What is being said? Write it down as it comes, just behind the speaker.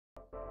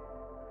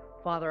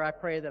Father, I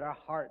pray that our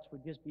hearts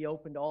would just be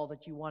open to all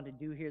that you want to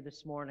do here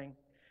this morning,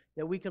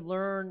 that we could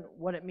learn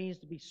what it means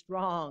to be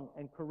strong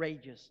and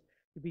courageous,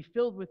 to be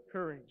filled with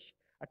courage,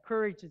 a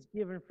courage that's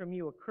given from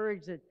you, a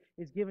courage that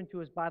is given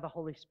to us by the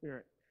Holy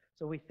Spirit.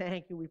 So we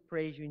thank you, we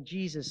praise you in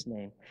Jesus'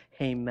 name.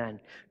 Amen.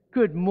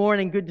 Good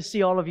morning. Good to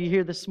see all of you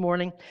here this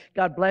morning.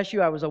 God bless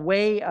you. I was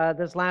away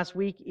this last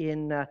week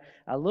in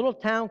a little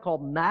town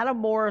called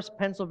Matamoros,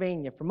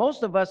 Pennsylvania. For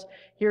most of us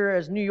here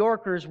as New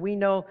Yorkers, we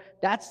know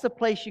that's the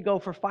place you go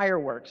for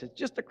fireworks. It's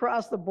just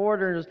across the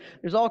border.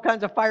 There's all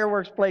kinds of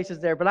fireworks places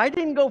there. But I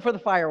didn't go for the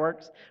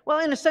fireworks. Well,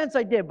 in a sense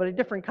I did, but a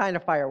different kind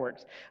of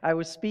fireworks. I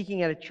was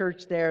speaking at a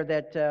church there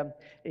that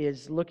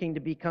is looking to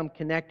become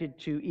connected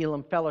to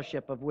Elam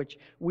Fellowship, of which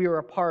we are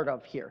a part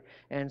of here.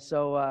 And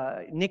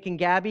so Nick and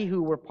Gabby,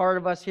 who were part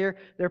of us here,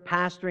 they're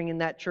pastoring in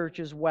that church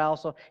as well.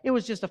 So it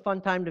was just a fun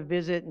time to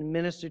visit and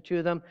minister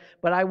to them.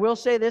 But I will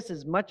say this,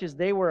 as much as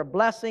they were a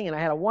blessing and I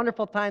had a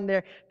wonderful time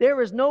there,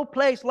 there is no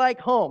place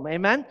like home.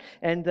 Amen?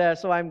 And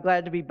so I'm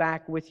glad to be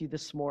back with you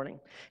this morning.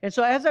 And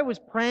so as I was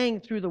praying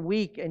through the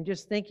week and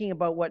just thinking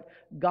about what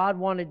God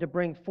wanted to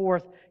bring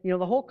forth, the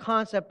whole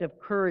concept of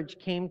courage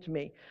came to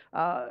me.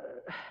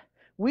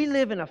 We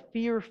live in a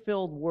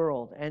fear-filled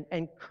world,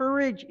 and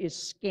courage is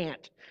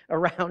scant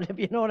around, if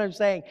you know what I'm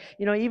saying.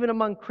 Even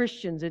among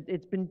Christians,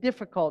 it's been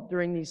difficult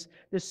during this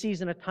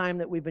season of time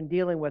that we've been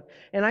dealing with.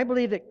 And I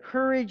believe that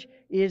courage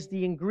is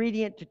the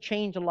ingredient to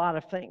change a lot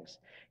of things.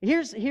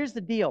 Here's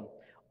the deal.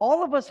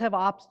 All of us have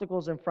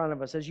obstacles in front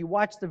of us. As you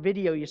watched the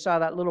video, you saw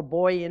that little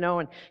boy,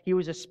 and he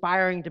was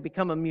aspiring to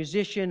become a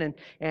musician,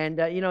 and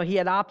he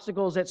had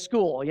obstacles at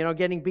school,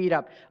 getting beat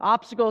up.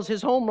 Obstacles,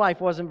 his home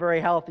life wasn't very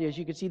healthy. As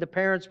you could see, the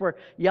parents were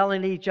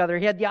yelling at each other.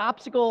 He had the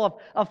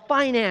obstacle of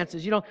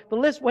finances. The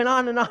list went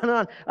on and on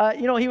and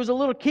on. He was a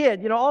little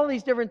kid, all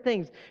these different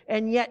things.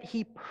 And yet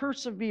he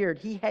persevered.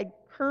 He had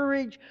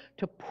courage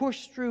to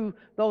push through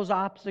those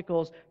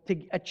obstacles to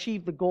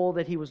achieve the goal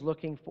that he was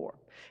looking for.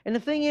 And the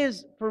thing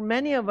is, for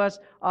many of us,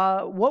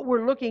 what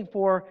we're looking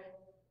for,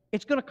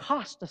 it's going to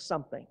cost us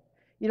something.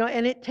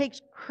 And it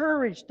takes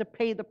courage to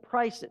pay the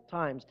price at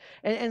times.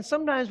 And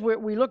sometimes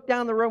we look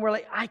down the road and we're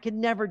like, I could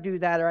never do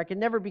that, or I could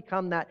never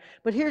become that.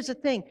 But here's the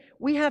thing.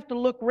 We have to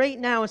look right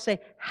now and say,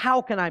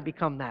 how can I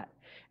become that?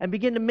 And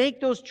begin to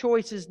make those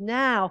choices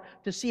now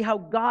to see how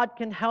God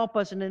can help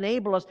us and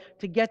enable us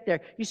to get there.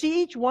 You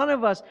see, each one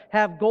of us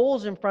have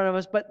goals in front of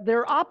us, but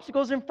there are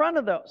obstacles in front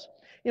of those.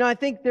 I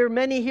think there are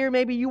many here,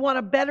 maybe you want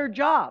a better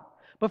job.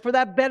 But for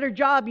that better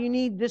job, you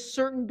need this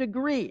certain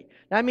degree.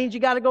 That means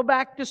you got to go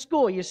back to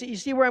school. You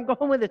see where I'm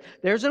going with it?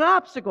 There's an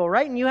obstacle,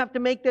 right? And you have to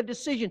make the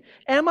decision.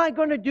 Am I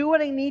going to do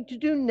what I need to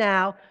do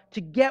now to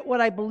get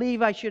what I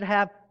believe I should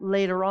have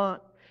later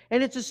on?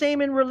 And it's the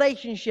same in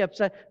relationships.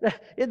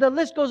 The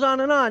list goes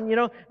on and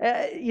on,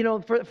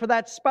 for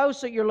that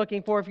spouse that you're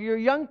looking for, if you're a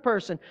young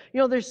person.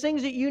 There's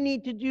things that you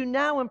need to do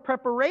now in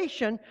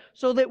preparation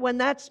so that when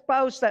that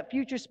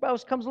future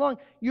spouse comes along,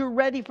 you're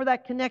ready for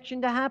that connection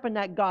to happen,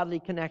 that godly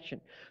connection.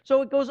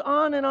 So it goes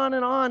on and on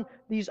and on,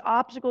 these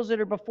obstacles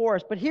that are before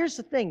us. But here's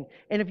the thing,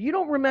 and if you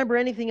don't remember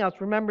anything else,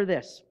 remember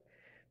this,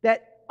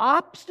 that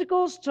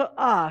obstacles to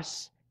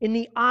us in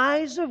the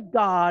eyes of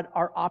God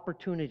are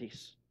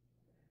opportunities.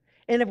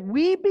 And if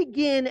we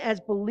begin as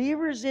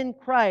believers in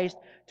Christ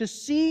to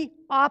see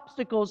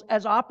obstacles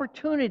as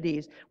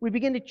opportunities, we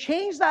begin to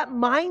change that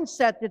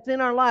mindset that's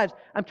in our lives.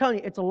 I'm telling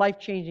you, it's a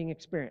life-changing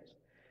experience.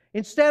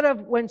 Instead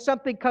of when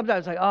something comes out,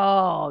 it's like,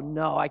 oh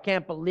no, I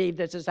can't believe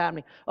this is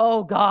happening.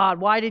 Oh God,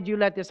 why did you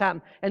let this happen?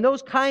 And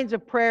those kinds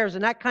of prayers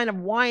and that kind of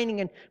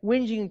whining and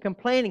whinging and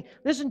complaining,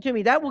 listen to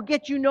me, that will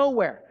get you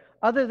nowhere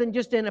other than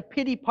just in a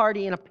pity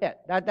party in a pit.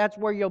 That's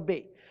where you'll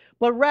be.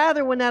 But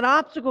rather, when that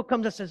obstacle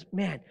comes, it says,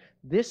 man,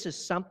 this is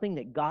something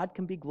that God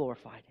can be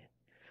glorified in.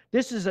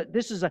 This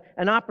is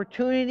an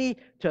opportunity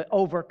to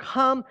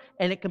overcome,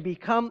 and it can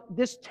become,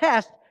 this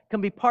test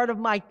can be part of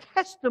my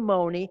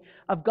testimony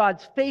of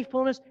God's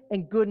faithfulness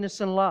and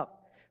goodness and love.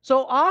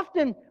 So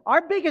often,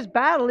 our biggest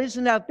battle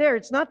isn't out there.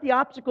 It's not the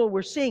obstacle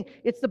we're seeing.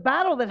 It's the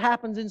battle that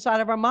happens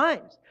inside of our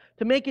minds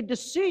to make a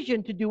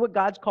decision to do what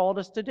God's called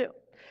us to do.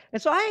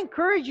 And so I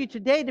encourage you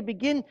today to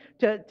begin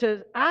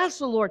to ask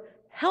the Lord,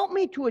 help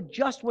me to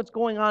adjust what's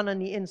going on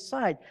the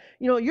inside.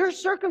 Your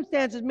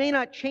circumstances may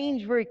not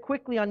change very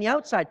quickly on the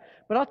outside,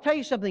 but I'll tell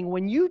you something.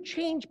 When you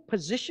change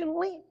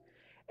positionally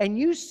and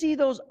you see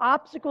those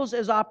obstacles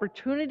as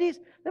opportunities,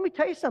 let me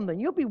tell you something.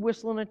 You'll be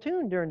whistling a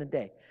tune during the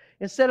day.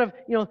 Instead of,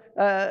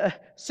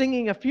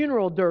 singing a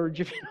funeral dirge,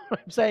 if you know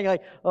what I'm saying,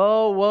 like,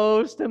 oh,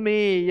 woe's to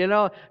me,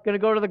 going to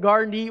go to the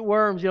garden to eat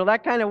worms,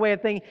 that kind of way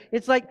of thinking.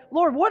 It's like,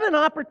 Lord, what an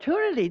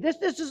opportunity. This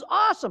is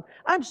awesome.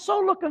 I'm so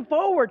looking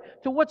forward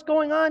to what's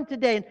going on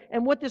today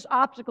and what this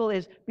obstacle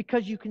is,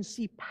 because you can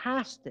see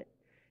past it.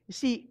 You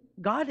see,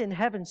 God in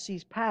heaven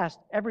sees past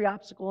every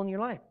obstacle in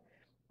your life.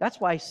 That's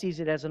why He sees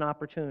it as an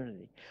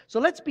opportunity. So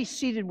let's be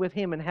seated with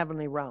Him in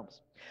heavenly realms.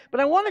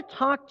 But I want to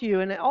talk to you,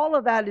 and all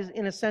of that is,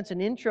 in a sense,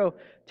 an intro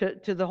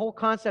to the whole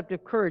concept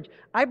of courage.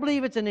 I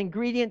believe it's an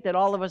ingredient that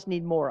all of us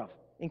need more of.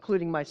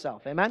 including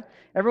myself. Amen?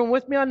 Everyone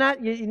with me on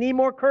that? You need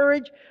more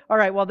courage? All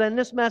right, well, then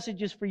this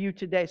message is for you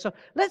today. So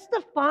let's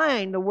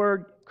define the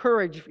word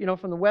courage,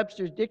 from the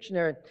Webster's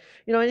Dictionary.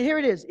 And here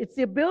it is. It's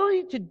the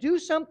ability to do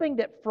something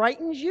that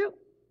frightens you,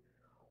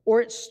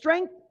 or its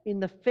strength in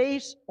the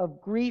face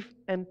of grief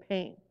and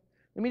pain.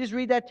 Let me just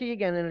read that to you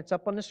again, and it's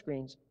up on the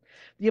screens.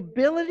 The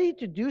ability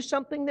to do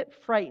something that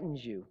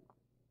frightens you,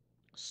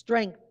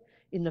 strength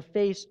in the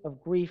face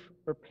of grief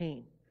or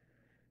pain.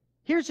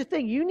 Here's the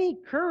thing. You need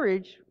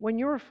courage when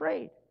you're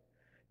afraid.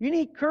 You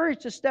need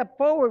courage to step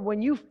forward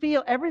when you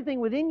feel everything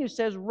within you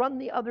says run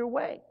the other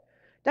way.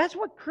 That's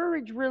what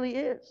courage really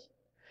is.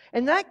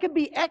 And that could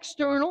be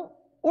external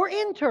or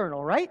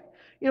internal, right?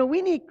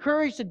 We need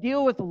courage to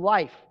deal with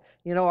life.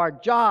 Our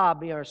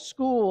job, our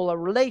school, our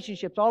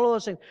relationships, all of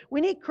those things.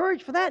 We need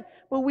courage for that.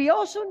 But we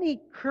also need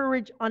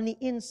courage on the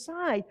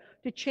inside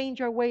to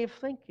change our way of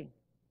thinking.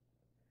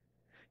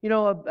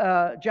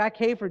 Jack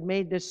Hayford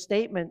made this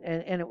statement,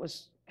 and it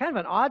was kind of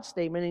an odd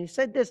statement, and he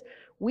said this: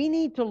 we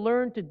need to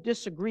learn to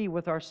disagree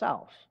with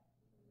ourselves.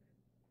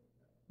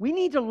 We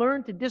need to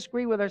learn to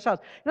disagree with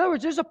ourselves. In other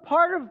words, there's a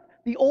part of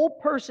the old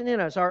person in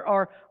us,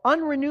 our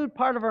unrenewed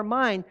part of our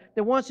mind,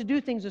 that wants to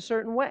do things a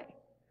certain way.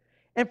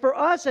 And for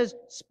us as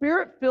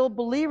Spirit-filled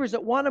believers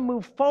that want to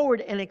move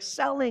forward and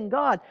excel in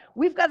God,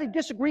 we've got to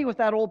disagree with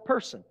that old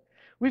person.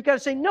 We've got to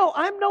say, no,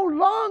 I'm no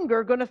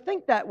longer going to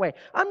think that way.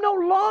 I'm no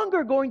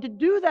longer going to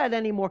do that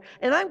anymore.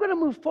 And I'm going to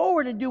move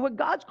forward and do what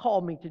God's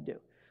called me to do.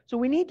 So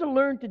we need to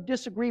learn to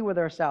disagree with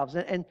ourselves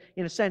and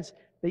in a sense,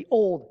 the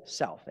old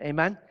self.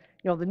 Amen?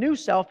 The new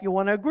self you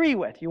want to agree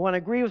with. You want to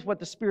agree with what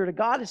the Spirit of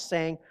God is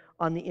saying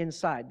on the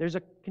inside. There's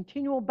a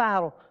continual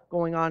battle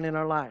going on in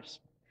our lives.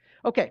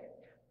 Okay,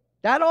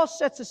 that all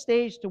sets the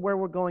stage to where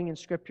we're going in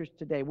Scriptures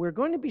today. We're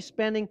going to be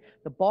spending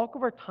the bulk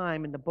of our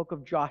time in the book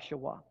of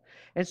Joshua.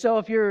 And so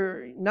if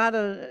you're not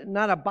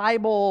a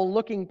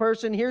Bible-looking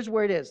person, here's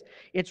where it is.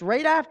 It's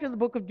right after the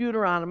book of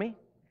Deuteronomy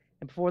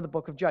and before the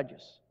book of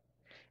Judges.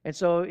 And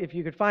so if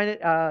you could find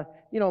it,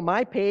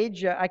 my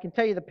page, I can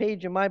tell you the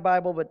page in my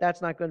Bible, but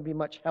that's not going to be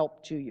much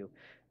help to you.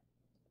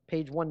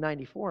 Page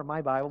 194 in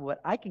my Bible,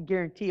 but I can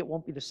guarantee it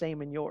won't be the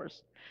same in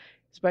yours,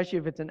 especially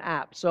if it's an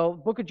app. So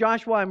book of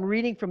Joshua, I'm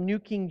reading from New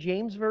King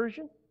James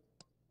Version.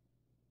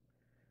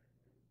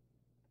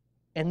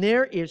 And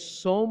there is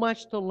so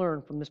much to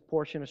learn from this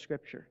portion of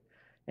Scripture.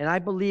 And I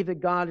believe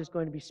that God is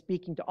going to be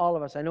speaking to all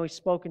of us. I know He's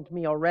spoken to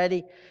me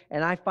already,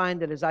 and I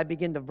find that as I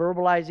begin to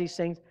verbalize these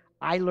things,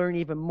 I learn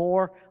even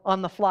more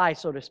on the fly,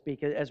 so to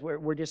speak, as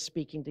we're just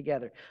speaking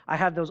together. I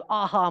have those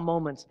aha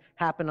moments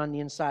happen on the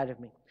inside of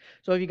me.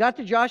 So if you got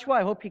to Joshua,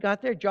 I hope you got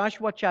there.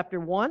 Joshua chapter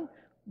 1,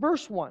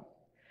 verse 1.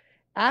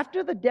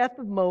 After the death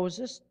of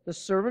Moses, the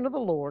servant of the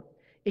Lord,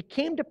 it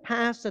came to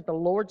pass that the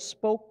Lord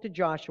spoke to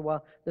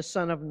Joshua, the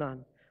son of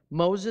Nun,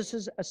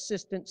 Moses'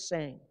 assistant,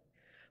 saying,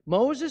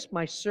 Moses,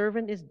 my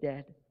servant, is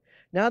dead.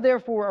 Now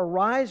therefore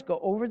arise, go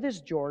over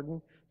this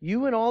Jordan,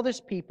 you and all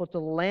this people, to the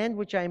land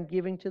which I am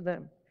giving to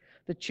them,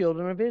 the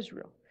children of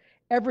Israel.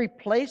 Every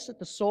place that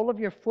the sole of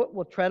your foot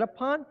will tread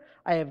upon,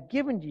 I have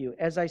given to you,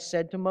 as I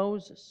said to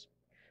Moses.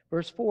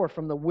 Verse 4,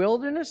 from the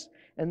wilderness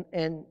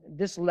and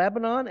this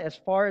Lebanon, as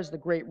far as the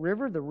great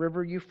river, the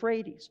river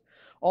Euphrates,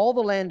 all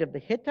the land of the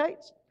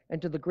Hittites,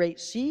 and to the great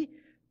sea,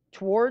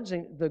 towards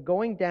the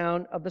going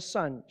down of the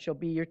sun shall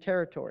be your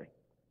territory.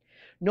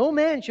 No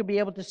man shall be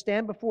able to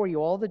stand before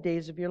you all the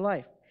days of your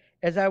life.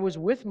 As I was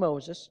with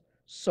Moses,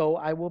 so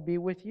I will be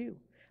with you.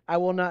 I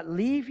will not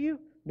leave you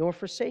nor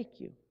forsake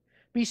you.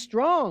 Be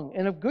strong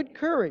and of good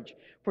courage,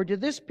 for to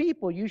this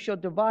people you shall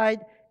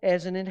divide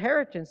as an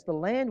inheritance the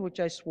land which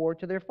I swore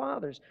to their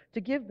fathers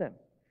to give them.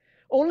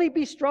 Only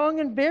be strong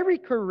and very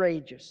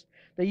courageous,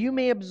 that you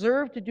may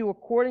observe to do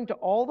according to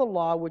all the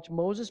law which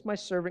Moses my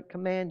servant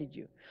commanded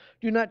you.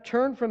 Do not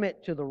turn from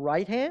it to the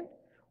right hand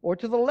or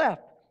to the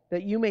left,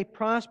 that you may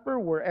prosper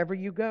wherever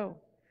you go.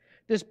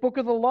 This book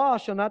of the law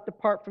shall not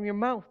depart from your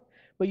mouth,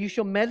 but you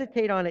shall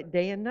meditate on it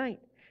day and night,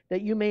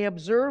 that you may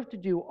observe to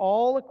do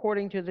all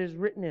according to that is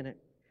written in it.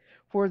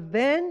 For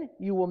then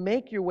you will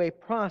make your way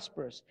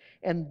prosperous,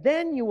 and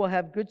then you will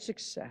have good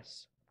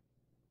success.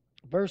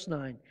 Verse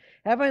 9,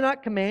 have I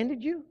not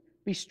commanded you?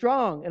 Be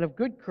strong and of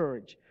good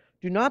courage.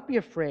 Do not be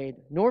afraid,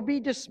 nor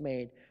be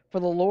dismayed, for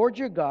the Lord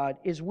your God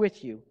is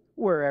with you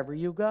wherever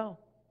you go.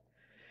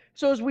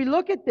 So as we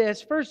look at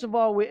this, first of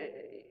all,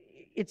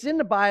 it's in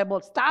the Bible.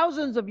 It's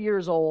thousands of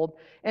years old.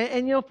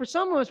 And for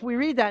some of us, we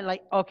read that and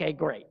like, okay,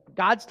 great.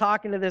 God's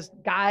talking to this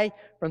guy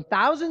from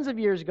thousands of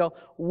years ago.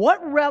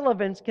 What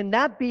relevance can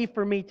that be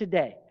for me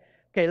today?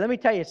 Okay, let me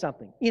tell you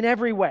something. In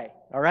every way,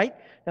 all right?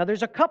 Now,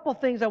 there's a couple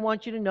things I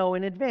want you to know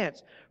in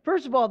advance.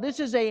 First of all,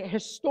 this is a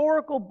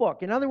historical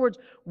book. In other words,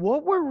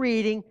 what we're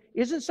reading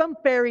isn't some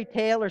fairy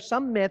tale or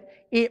some myth.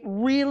 It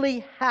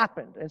really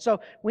happened. And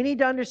so we need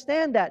to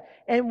understand that.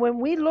 And when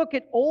we look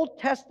at Old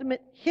Testament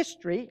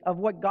history of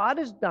what God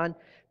has done,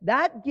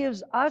 that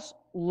gives us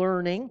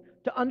learning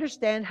to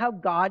understand how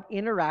God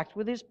interacts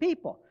with His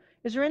people.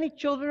 Is there any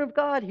children of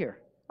God here?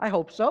 I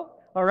hope so.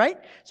 all right?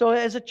 So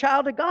as a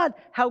child of God,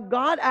 how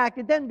God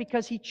acted then,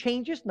 because he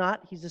changes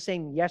not. He's the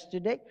same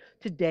yesterday,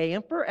 today,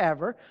 and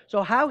forever.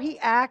 So how he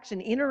acts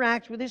and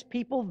interacts with his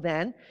people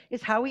then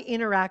is how he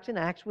interacts and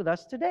acts with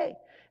us today.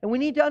 And we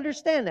need to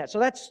understand that. So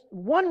that's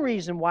one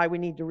reason why we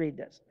need to read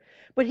this.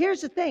 But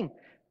here's the thing.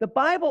 The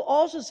Bible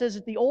also says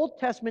that the Old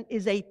Testament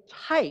is a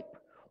type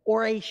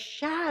or a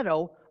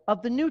shadow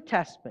of the New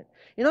Testament.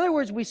 In other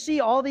words, we see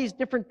all these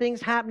different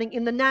things happening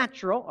in the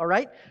natural, all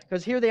right?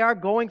 Because here they are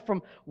going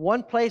from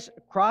one place,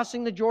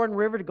 crossing the Jordan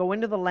River to go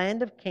into the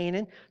land of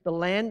Canaan, the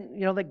land,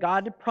 that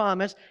God had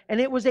promised. And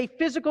it was a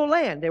physical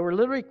land. They were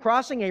literally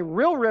crossing a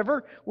real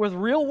river with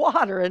real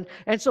water.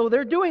 And so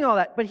they're doing all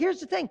that. But here's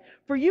the thing.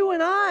 For you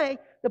and I,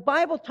 the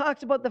Bible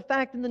talks about the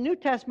fact in the New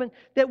Testament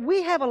that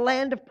we have a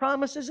land of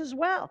promises as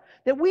well,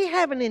 that we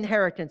have an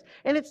inheritance.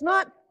 And it's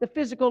not the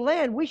physical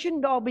land. We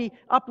shouldn't all be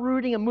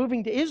uprooting and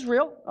moving to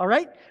Israel, all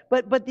right?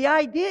 But the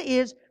idea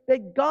is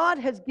that God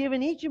has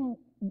given each and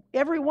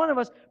every one of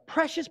us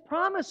precious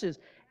promises,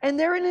 and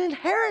they're an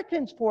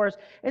inheritance for us.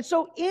 And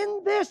so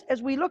in this,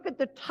 as we look at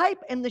the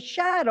type and the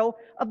shadow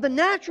of the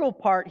natural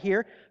part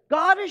here,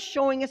 God is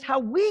showing us how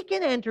we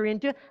can enter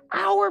into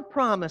our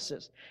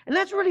promises. And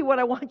that's really what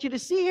I want you to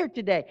see here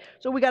today.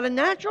 So we got a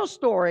natural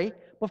story,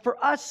 but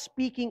for us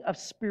speaking of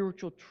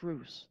spiritual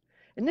truths.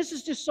 And this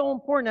is just so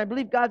important. I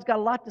believe God's got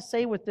a lot to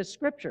say with this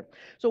scripture.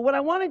 So what I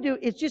want to do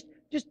is just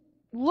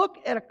look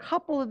at a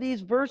couple of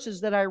these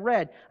verses that I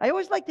read. I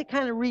always like to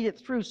kind of read it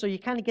through so you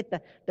kind of get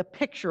the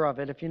picture of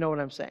it, if you know what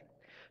I'm saying.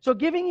 So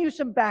giving you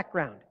some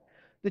background.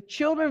 The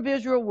children of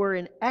Israel were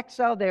in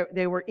exile.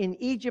 They were in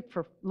Egypt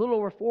for a little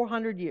over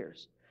 400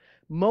 years.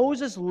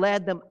 Moses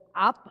led them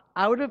up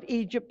out of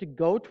Egypt to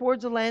go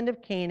towards the land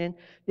of Canaan.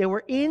 They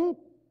were in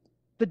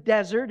the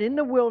desert, in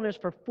the wilderness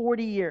for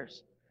 40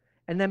 years.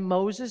 And then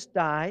Moses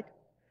died.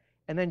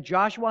 And then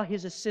Joshua,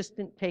 his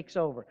assistant, takes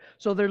over.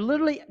 So they're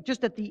literally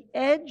just at the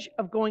edge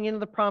of going into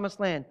the promised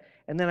land.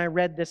 And then I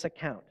read this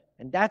account.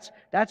 And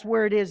that's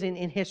where it is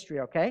in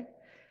history, okay?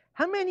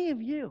 How many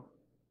of you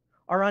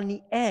are on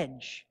the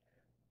edge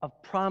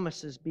of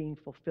promises being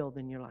fulfilled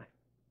in your life?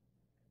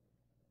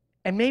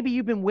 And maybe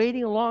you've been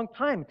waiting a long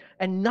time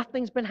and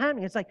nothing's been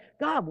happening. It's like,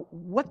 God,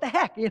 what the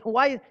heck?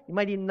 Why? You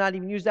might even not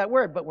even use that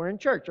word, but we're in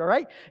church, all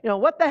right?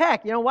 What the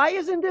heck? Why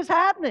isn't this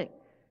happening?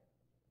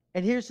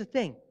 And here's the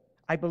thing.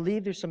 I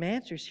believe there's some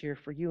answers here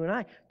for you and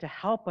I to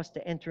help us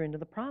to enter into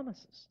the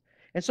promises.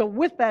 And so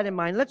with that in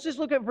mind, let's just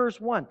look at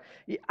verse 1.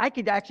 I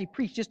could actually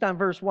preach just on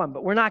verse 1,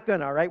 but we're not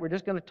going to, all right? We're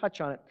just going to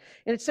touch on it.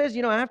 And it says,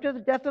 after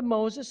the death of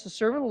Moses, the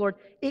servant of the Lord,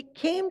 it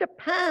came to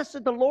pass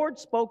that the Lord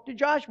spoke to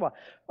Joshua.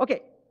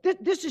 Okay,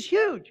 this is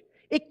huge.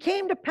 It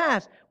came to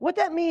pass. What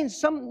that means,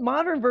 some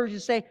modern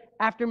versions say,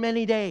 after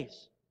many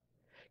days.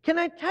 Can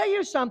I tell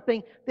you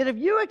something? That if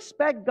you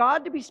expect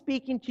God to be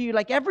speaking to you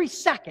like every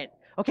second,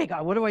 okay,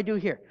 God, what do I do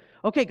here?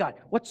 Okay, God,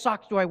 what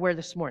socks do I wear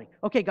this morning?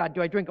 Okay, God,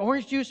 do I drink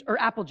orange juice or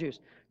apple juice?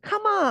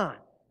 Come on.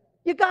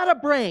 You got a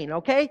brain,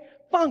 okay?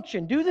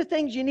 Function. Do the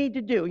things you need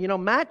to do.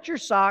 Match your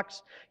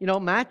socks,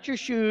 match your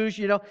shoes,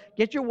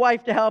 get your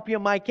wife to help you,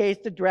 in my case,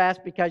 to dress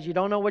because you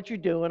don't know what you're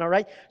doing, all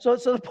right? So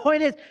the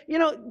point is,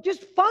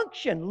 just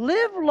function.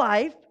 Live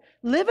life.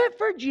 Live it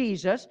for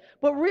Jesus,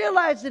 but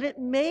realize that it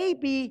may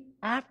be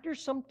after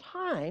some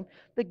time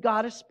that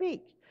God will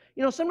speak.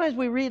 Sometimes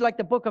we read like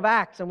the book of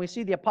Acts and we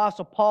see the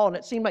Apostle Paul and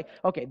it seemed like,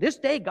 okay, this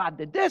day God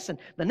did this and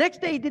the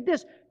next day he did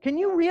this. Can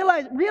you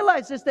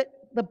realize this, that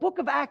the book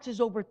of Acts is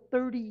over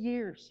 30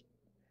 years?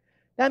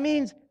 That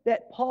means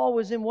that Paul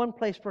was in one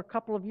place for a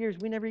couple of years.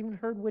 We never even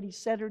heard what he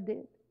said or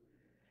did.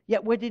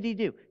 Yet what did he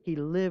do? He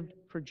lived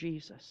for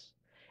Jesus.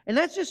 And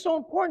that's just so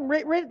important.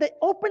 Right at the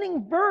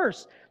opening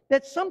verse,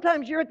 that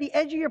sometimes you're at the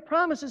edge of your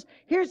promises.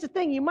 Here's the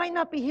thing. You might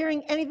not be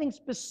hearing anything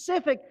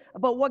specific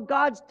about what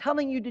God's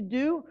telling you to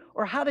do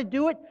or how to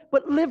do it,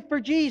 but live for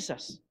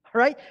Jesus. All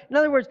right? In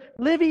other words,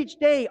 live each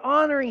day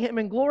honoring Him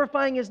and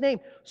glorifying His name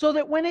so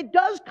that when it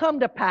does come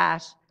to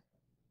pass,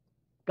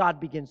 God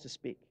begins to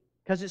speak.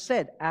 Because it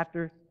said,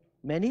 after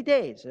many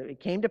days, it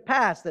came to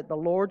pass that the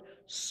Lord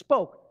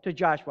spoke to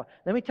Joshua.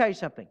 Let me tell you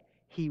something.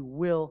 He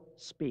will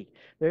speak.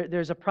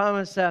 There's a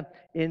promise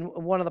in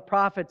one of the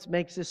prophets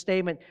makes this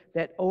statement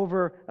that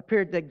over a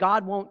period that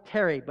God won't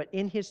tarry, but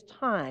in His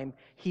time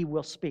He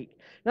will speak.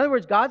 In other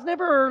words, God's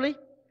never early.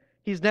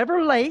 He's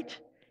never late.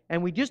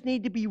 And we just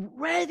need to be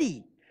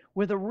ready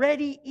with a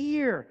ready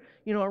ear,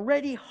 a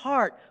ready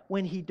heart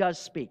when He does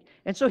speak.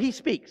 And so He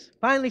speaks,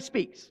 finally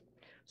speaks.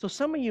 So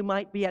some of you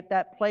might be at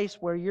that place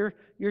where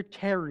you're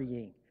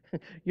tarrying.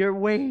 You're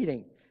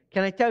waiting.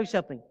 Can I tell you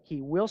something?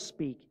 He will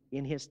speak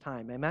in His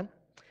time. Amen?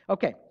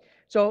 Okay,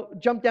 so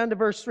jump down to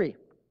verse 3.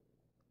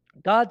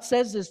 God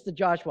says this to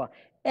Joshua.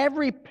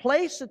 Every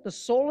place that the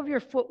sole of your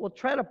foot will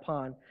tread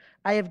upon,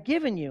 I have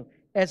given you,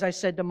 as I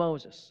said to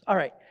Moses. All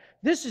right,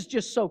 this is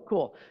just so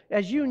cool.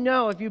 As you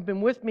know, if you've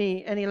been with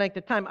me any length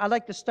of time, I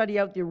like to study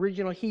out the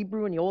original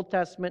Hebrew in the Old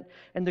Testament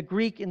and the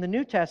Greek in the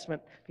New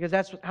Testament, because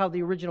that's how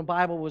the original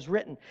Bible was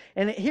written.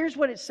 And here's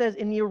what it says.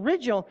 In the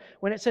original,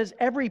 when it says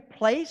every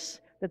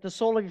place that the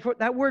sole of your foot,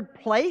 that word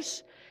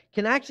place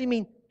can actually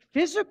mean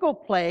physical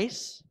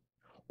place,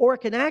 or it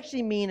can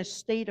actually mean a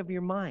state of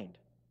your mind.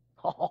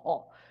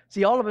 Oh,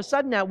 see, all of a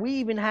sudden now we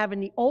even have in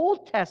the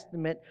Old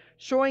Testament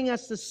showing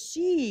us the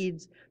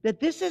seeds that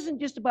this isn't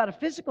just about a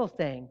physical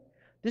thing.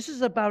 This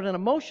is about an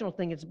emotional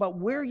thing. It's about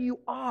where you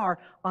are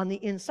on the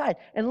inside.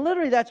 And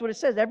literally that's what it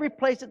says. Every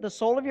place that the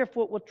sole of your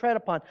foot will tread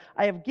upon,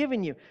 I have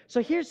given you.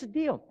 So here's the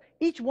deal.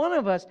 Each one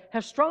of us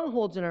have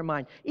strongholds in our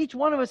mind. Each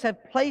one of us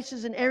have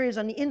places and areas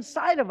on the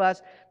inside of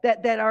us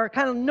that are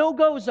kind of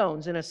no-go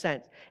zones in a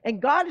sense.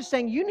 And God is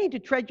saying you need to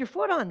tread your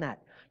foot on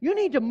that. You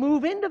need to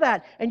move into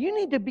that, and you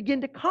need to begin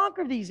to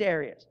conquer these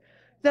areas.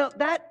 Now,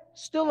 that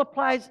still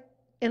applies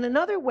in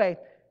another way.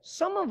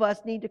 Some of us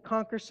need to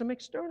conquer some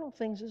external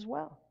things as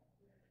well.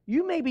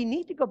 You maybe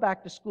need to go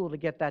back to school to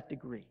get that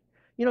degree.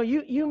 You know,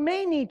 you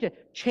may need to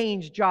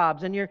change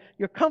jobs, and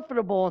you're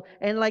comfortable,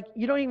 and like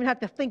you don't even have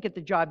to think at the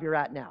job you're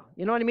at now.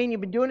 You know what I mean?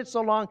 You've been doing it so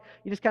long,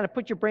 you just kind of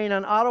put your brain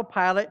on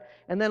autopilot,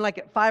 and then like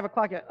at 5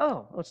 o'clock, you're,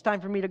 oh, well, it's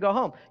time for me to go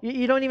home.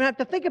 You don't even have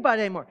to think about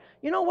it anymore.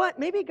 You know what?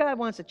 Maybe God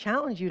wants to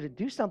challenge you to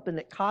do something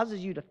that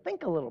causes you to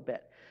think a little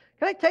bit.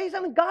 Can I tell you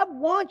something? God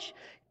wants,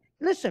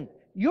 listen,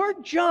 your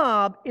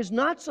job is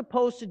not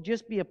supposed to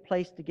just be a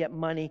place to get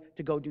money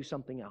to go do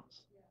something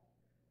else.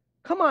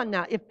 Come on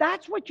now. If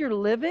that's what you're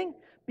living,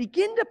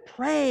 begin to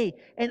pray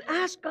and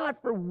ask God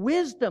for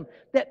wisdom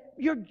that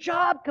your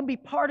job can be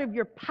part of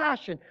your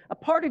passion, a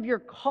part of your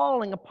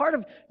calling, a part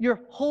of your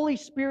Holy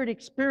Spirit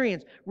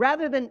experience,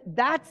 rather than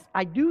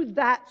I do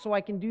that so I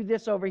can do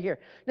this over here.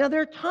 Now,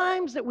 there are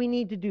times that we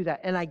need to do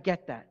that, and I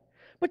get that.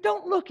 But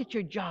don't look at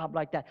your job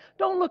like that.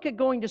 Don't look at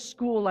going to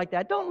school like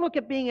that. Don't look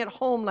at being at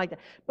home like that.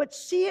 But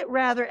see it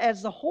rather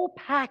as the whole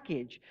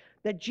package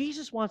that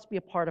Jesus wants to be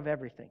a part of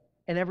everything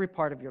in every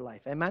part of your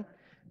life. Amen?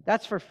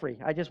 That's for free.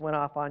 I just went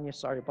off on you.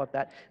 Sorry about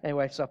that.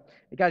 Anyway, so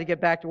I got to get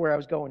back to where I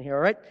was going here,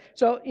 all right?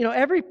 So,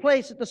 every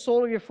place that the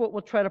sole of your foot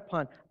will tread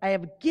upon, I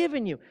have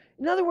given you.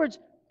 In other words,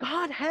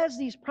 God has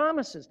these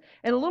promises.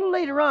 And a little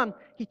later on,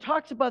 he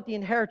talks about the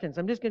inheritance.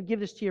 I'm just going to give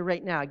this to you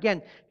right now.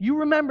 Again, you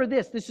remember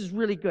this. This is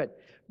really good.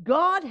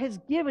 God has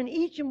given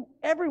each and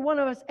every one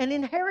of us an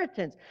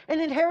inheritance. An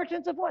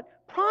inheritance of what?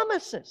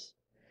 Promises.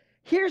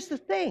 Here's the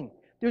thing.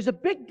 There's a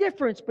big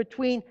difference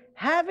between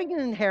having an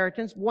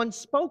inheritance, one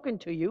spoken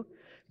to you,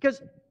 because,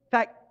 in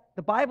fact,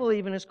 the Bible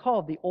even is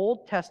called the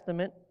Old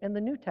Testament and the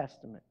New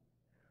Testament.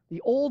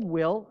 The old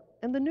will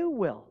and the new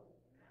will.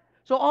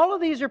 So all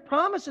of these are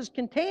promises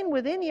contained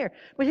within here.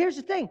 But here's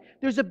the thing.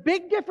 There's a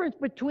big difference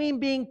between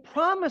being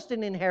promised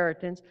an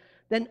inheritance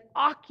than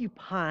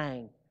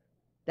occupying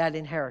that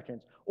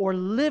inheritance or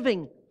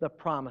living the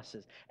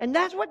promises. And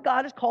that's what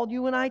God has called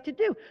you and I to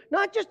do.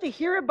 Not just to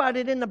hear about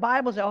it in the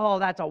Bible and say, oh,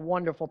 that's a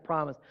wonderful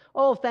promise.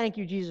 Oh, thank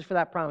you, Jesus, for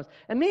that promise.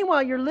 And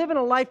meanwhile, you're living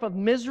a life of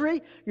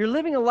misery. You're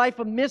living a life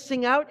of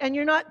missing out, and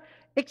you're not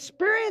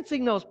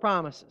experiencing those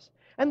promises.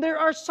 And there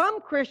are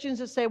some Christians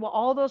that say, well,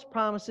 all those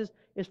promises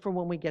is for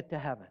when we get to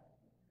heaven.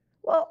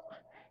 Well,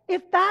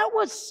 if that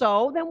was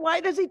so, then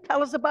why does he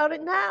tell us about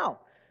it now?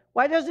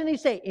 Why doesn't he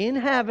say, in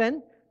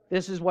heaven,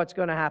 this is what's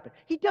going to happen?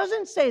 He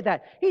doesn't say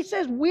that. He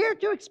says we're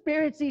to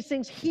experience these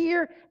things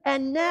here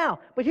and now.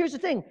 But here's the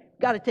thing.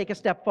 Got to take a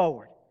step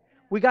forward.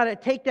 We got to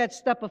take that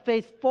step of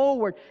faith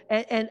forward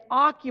and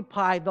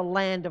occupy the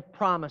land of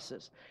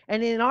promises.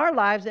 And in our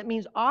lives, that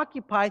means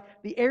occupy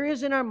the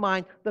areas in our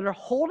mind that are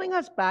holding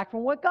us back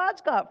from what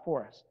God's got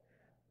for us.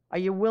 Are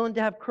you willing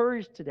to have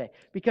courage today?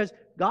 Because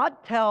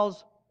God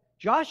tells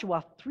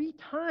Joshua 3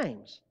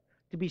 times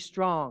to be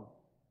strong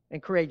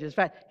and courageous. In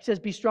fact, he says,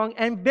 be strong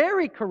and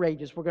very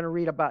courageous, we're going to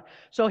read about.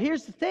 So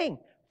here's the thing.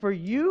 For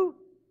you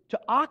to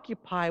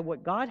occupy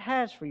what God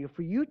has for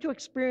you to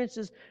experience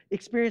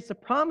the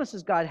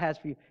promises God has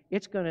for you,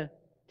 it's going to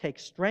take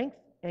strength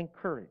and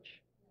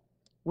courage.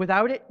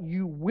 Without it,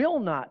 you will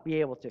not be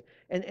able to.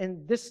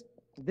 And this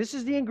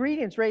is the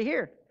ingredients right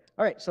here.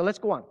 All right, so let's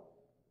go on.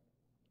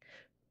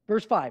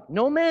 Verse 5,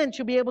 no man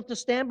shall be able to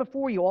stand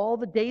before you all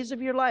the days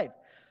of your life.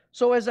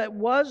 So as I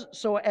was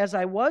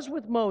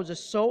with Moses,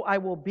 so I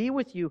will be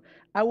with you.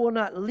 I will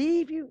not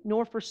leave you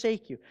nor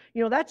forsake you.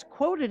 That's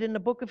quoted in the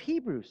book of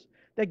Hebrews,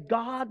 that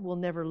God will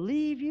never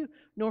leave you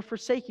nor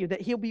forsake you,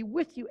 that he'll be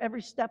with you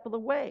every step of the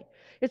way.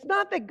 It's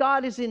not that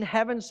God is in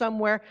heaven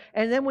somewhere,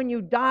 and then when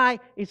you die,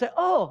 he said,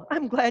 oh,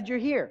 I'm glad you're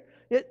here.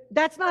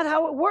 That's not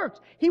how it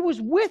works. He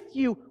was with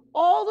you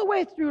all the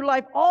way through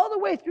life, all the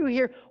way through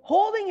here,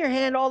 holding your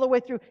hand all the way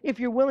through. If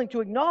you're willing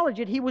to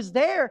acknowledge it, he was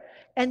there.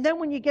 And then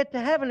when you get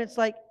to heaven, it's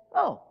like,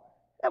 oh,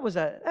 that was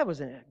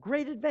a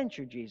great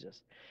adventure,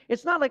 Jesus.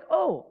 It's not like,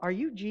 oh, are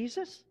you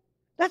Jesus?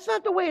 That's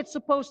not the way it's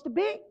supposed to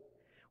be.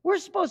 We're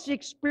supposed to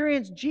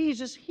experience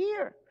Jesus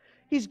here.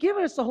 He's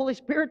given us the Holy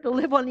Spirit to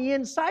live on the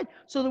inside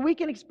so that we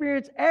can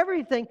experience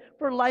everything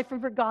for life and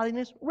for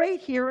godliness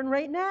right here and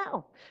right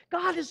now.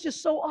 God is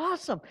just so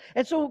awesome.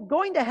 And so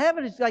going to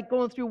heaven is like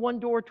going through one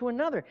door to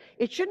another.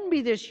 It shouldn't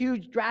be this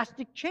huge,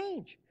 drastic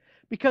change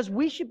because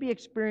we should be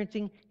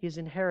experiencing his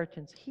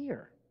inheritance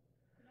here.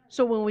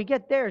 So when we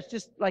get there, it's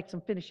just like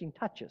some finishing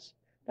touches.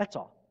 That's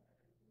all.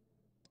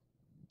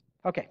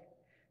 Okay.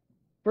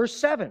 Verse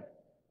 7.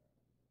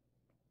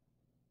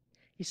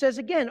 He says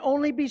again,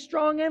 only be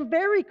strong and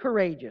very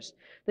courageous,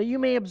 that you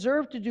may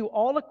observe to do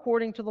all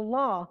according to the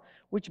law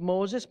which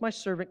Moses my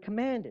servant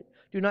commanded.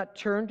 Do not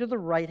turn to the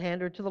right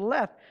hand or to the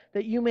left,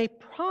 that you may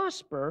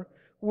prosper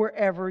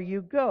wherever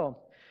you go.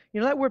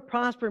 You know, that word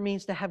prosper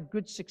means to have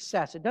good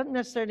success. It doesn't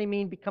necessarily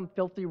mean become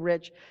filthy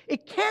rich.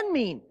 It can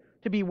mean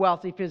to be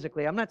wealthy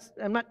physically. I'm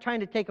not trying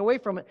to take away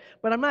from it,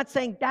 but I'm not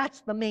saying that's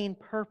the main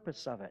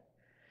purpose of it.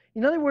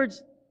 In other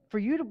words, for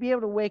you to be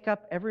able to wake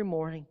up every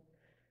morning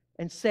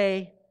and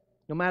say,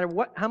 no matter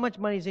how much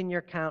money's in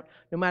your account,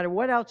 no matter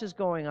what else is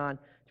going on,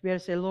 to be able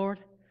to say, Lord,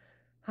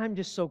 I'm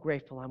just so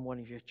grateful I'm one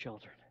of your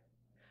children.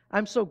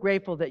 I'm so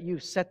grateful that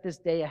you've set this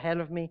day ahead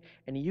of me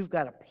and you've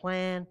got a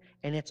plan,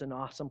 and it's an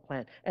awesome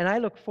plan. And I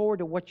look forward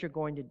to what you're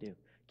going to do.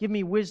 Give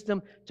me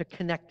wisdom to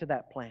connect to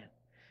that plan.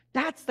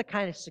 That's the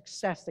kind of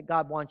success that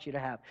God wants you to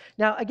have.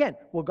 Now, again,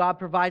 will God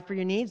provide for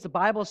your needs? The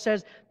Bible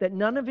says that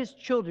none of his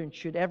children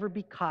should ever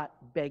be caught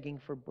begging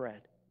for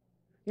bread.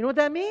 You know what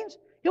that means?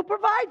 He'll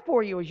provide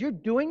for you. As you're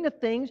doing the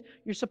things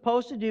you're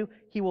supposed to do,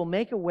 he will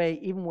make a way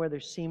even where there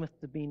seemeth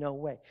to be no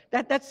way.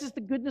 That's just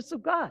the goodness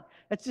of God.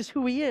 That's just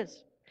who he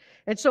is.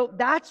 And so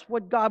that's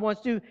what God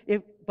wants to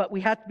do. But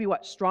we have to be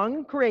what? Strong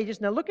and courageous.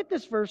 Now look at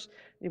this verse.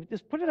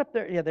 Just put it up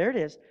there. Yeah, there it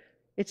is.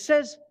 It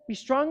says, be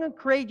strong and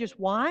courageous.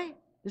 Why?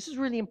 This is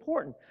really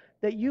important.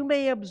 That you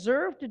may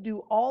observe to do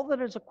all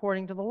that is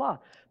according to the law.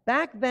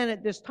 Back then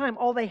at this time,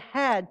 all they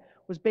had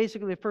was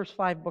basically the first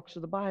 5 books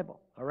of the Bible.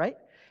 All right?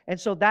 And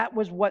so that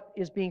was what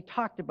is being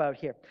talked about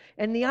here.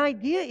 And the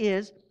idea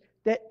is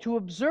that to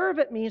observe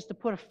it means to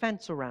put a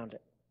fence around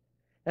it.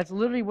 That's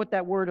literally what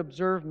that word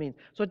observe means.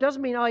 So it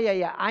doesn't mean, oh,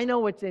 yeah, I know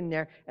what's in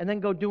there, and then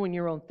go doing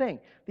your own thing.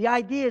 The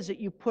idea is that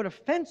you put a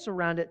fence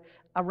around it,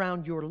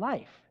 around your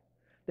life,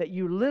 that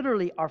you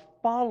literally are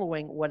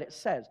following what it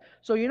says.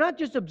 So you're not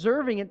just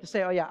observing it to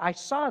say, oh, yeah, I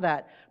saw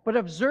that, but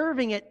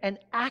observing it and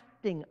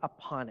acting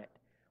upon it.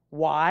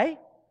 Why?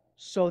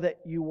 So that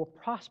you will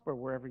prosper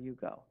wherever you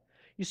go.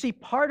 You see,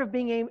 part of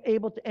being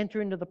able to enter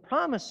into the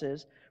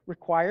promises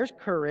requires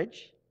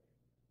courage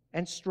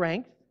and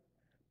strength,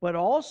 but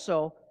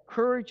also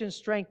courage and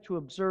strength to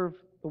observe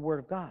the Word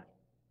of God.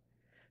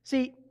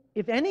 See,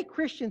 if any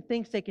Christian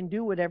thinks they can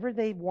do whatever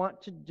they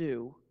want to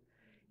do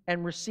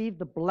and receive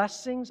the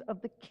blessings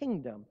of the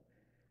kingdom,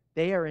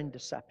 they are in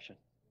deception.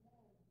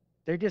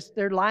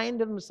 They're lying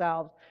to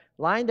themselves,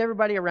 lying to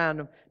everybody around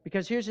them,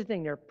 because here's the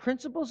thing, there are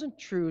principles and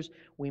truths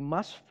we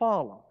must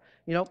follow.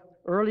 You know,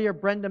 earlier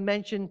Brenda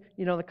mentioned,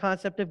 the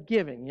concept of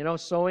giving,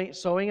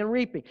 sowing and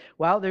reaping.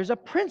 Well, there's a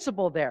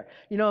principle there.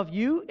 If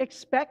you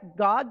expect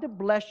God to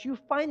bless you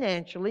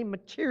financially,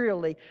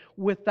 materially,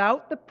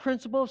 without the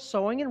principle of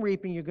sowing and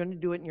reaping, you're going to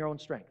do it in your own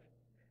strength.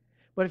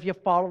 But if you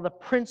follow the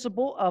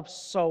principle of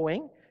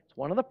sowing, it's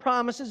one of the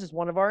promises, it's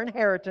one of our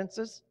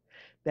inheritances,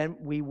 then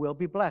we will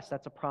be blessed.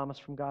 That's a promise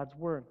from God's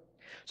Word.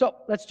 So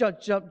let's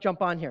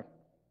jump on here.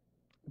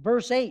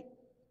 Verse 8.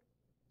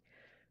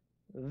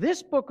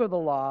 This book of the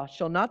law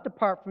shall not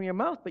depart from your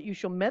mouth, but you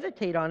shall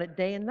meditate on it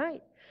day and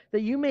night,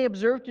 that you may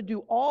observe to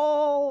do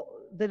all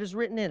that is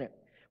written in it.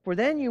 For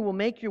then you will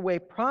make your way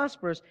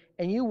prosperous,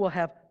 and you will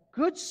have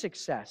good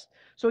success.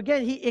 So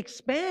again, he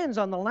expands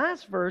on the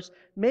last verse,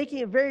 making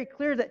it very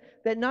clear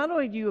that not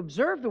only do you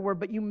observe the word,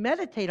 but you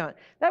meditate on it.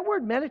 That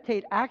word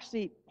meditate,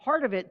 actually,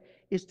 part of it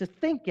is to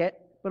think it,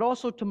 but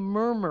also to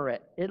murmur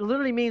it. It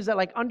literally means that,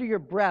 like, under your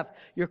breath,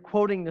 you're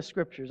quoting the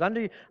Scriptures.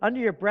 Under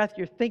your breath,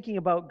 you're thinking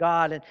about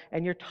God,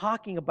 and you're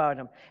talking about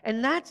Him.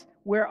 And that's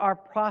where our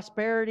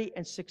prosperity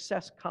and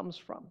success comes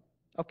from.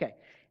 Okay,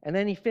 and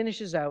then he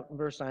finishes out in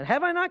verse 9.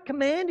 Have I not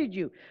commanded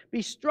you?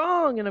 Be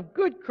strong and of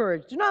good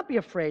courage. Do not be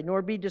afraid,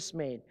 nor be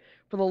dismayed.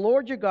 For the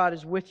Lord your God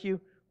is with you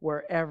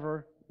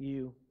wherever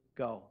you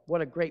go.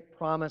 What a great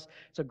promise.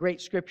 It's a great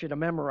scripture to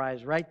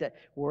memorize, right? That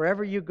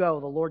wherever you go,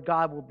 the Lord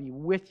God will be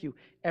with you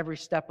every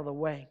step of the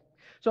way.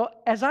 So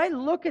as I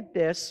look at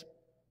this,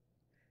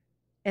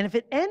 and if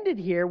it ended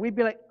here, we'd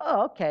be like,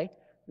 oh, okay,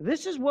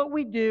 this is what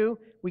we do.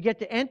 We get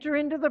to enter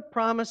into the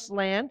promised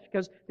land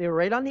because they were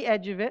right on the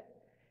edge of it.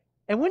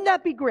 And wouldn't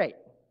that be great?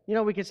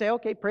 We could say,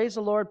 okay, praise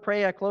the Lord,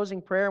 pray a closing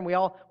prayer, and we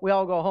all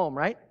go home,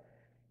 right?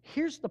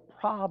 Here's the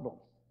problem.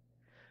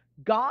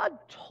 God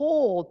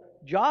told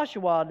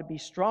Joshua to be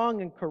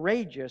strong and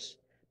courageous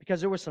because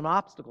there were some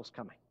obstacles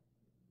coming.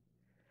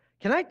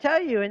 Can I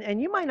tell you,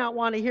 and you might not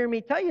want to hear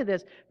me tell you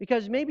this,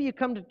 because maybe you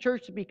come to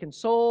church to be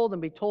consoled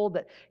and be told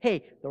that,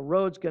 hey, the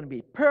road's going to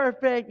be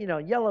perfect,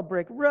 yellow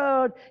brick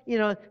road,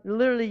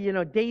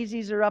 literally,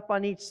 daisies are up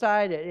on each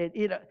side.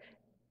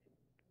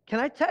 Can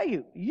I tell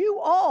you, you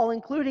all,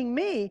 including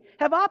me,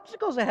 have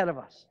obstacles ahead of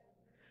us.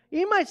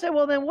 You might say,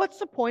 well, then what's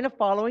the point of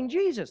following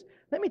Jesus?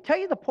 Let me tell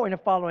you the point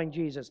of following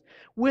Jesus.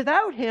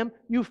 Without Him,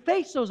 you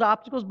face those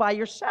obstacles by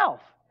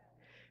yourself.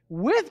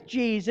 With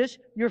Jesus,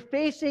 you're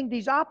facing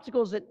these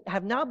obstacles that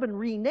have now been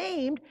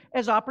renamed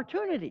as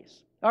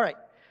opportunities. All right,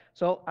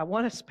 so I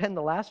want to spend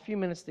the last few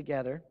minutes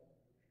together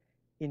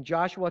in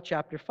Joshua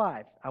chapter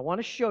 5. I want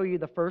to show you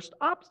the first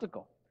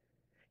obstacle.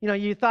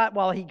 You thought,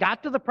 well, he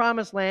got to the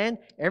promised land,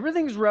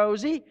 everything's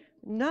rosy.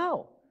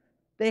 No,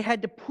 they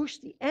had to push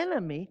the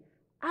enemy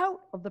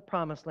out of the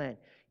promised land.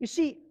 You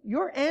see,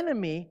 your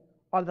enemy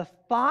are the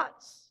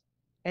thoughts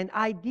and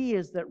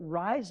ideas that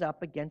rise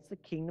up against the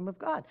kingdom of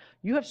God.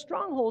 You have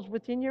strongholds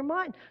within your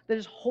mind that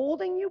is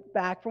holding you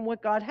back from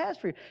what God has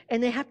for you,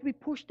 and they have to be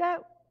pushed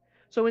out.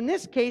 So in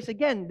this case,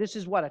 again, this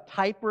is what, a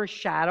type or a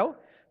shadow.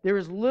 There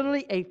is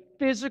literally a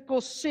physical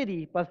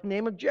city by the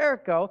name of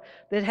Jericho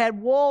that had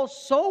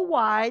walls so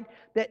wide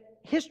that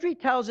history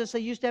tells us they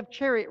used to have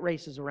chariot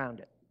races around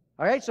it.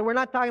 All right, so we're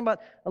not talking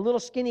about a little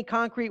skinny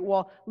concrete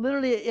wall.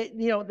 Literally,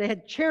 they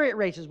had chariot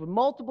races with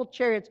multiple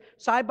chariots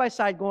side by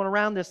side going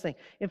around this thing.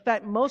 In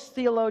fact, most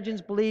theologians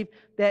believe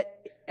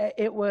that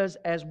it was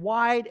as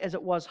wide as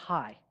it was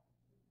high.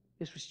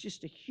 This was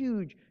just a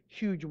huge,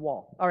 huge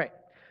wall. All right,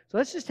 so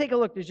let's just take a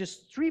look. There's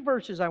just 3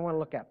 verses I want to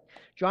look at.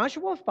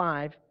 Joshua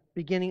 5,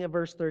 beginning at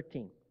verse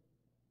 13.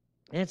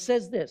 And it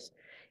says this,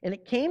 "And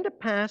it came to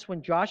pass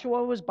when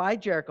Joshua was by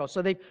Jericho,"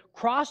 so they've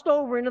crossed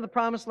over into the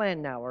promised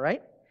land now, all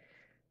right?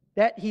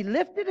 "That he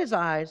lifted his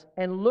eyes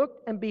and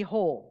looked, and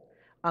behold,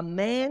 a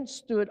man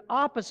stood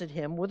opposite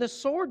him with a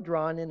sword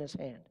drawn in his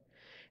hand.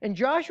 And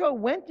Joshua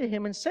went to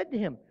him and said to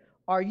him,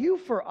 'Are you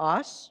for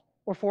us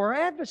or for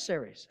our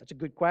adversaries?'" That's a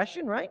good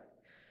question, right?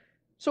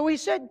 So he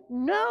said,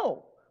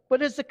 "No,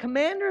 but as the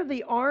commander of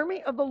the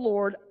army of the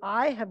Lord,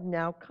 I have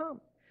now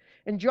come."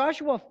 And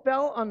Joshua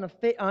fell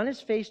on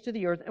his face to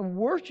the earth and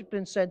worshipped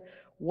and said,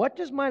 "What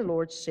does my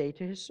Lord say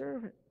to his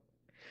servant?"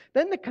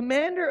 Then the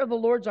commander of the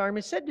Lord's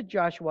army said to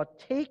Joshua,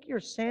 "Take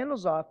your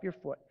sandals off your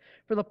foot,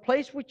 for the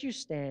place which you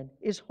stand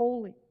is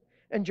holy."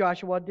 And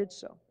Joshua did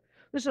so.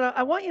 Listen,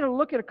 I want you to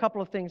look at a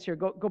couple of things here.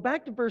 Go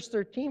back to verse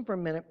 13 for a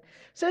minute.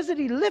 It says that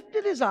he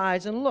lifted his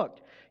eyes and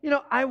looked.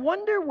 I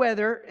wonder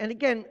whether, and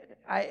again,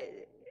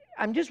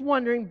 I'm just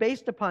wondering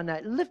based upon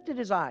that, lifted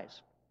his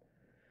eyes.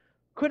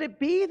 Could it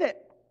be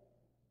that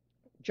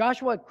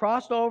Joshua had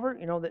crossed over,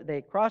 that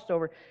they crossed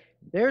over.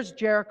 There's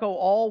Jericho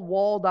all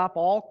walled up,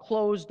 all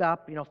closed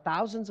up,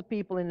 thousands of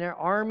people in there,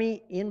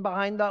 army in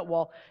behind that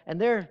wall, and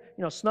they're,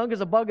 snug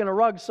as a bug in a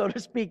rug, so to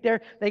speak.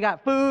 They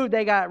got food,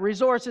 they got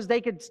resources, they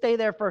could stay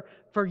there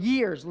for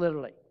years,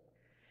 literally.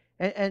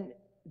 And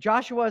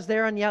Joshua's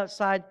there on the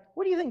outside.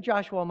 What do you think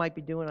Joshua might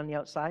be doing on the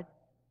outside?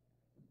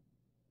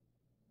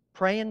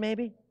 Praying,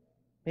 maybe?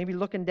 Maybe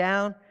looking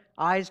down,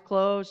 eyes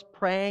closed,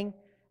 praying,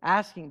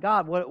 asking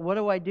God, what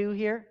do I do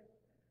here?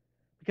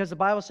 Because the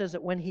Bible says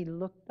that when he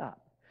looked up,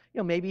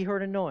 maybe he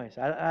heard a noise.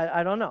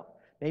 I don't know.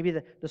 Maybe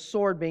the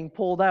sword being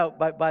pulled out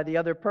by the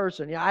other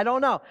person. Yeah, I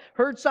don't know.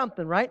 Heard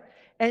something, right?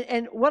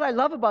 And what I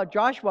love about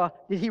Joshua,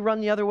 did he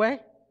run the other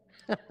way?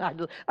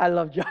 I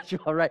love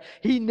Joshua, right?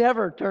 He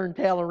never turned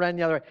tail and ran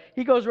the other way.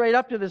 He goes right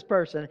up to this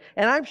person.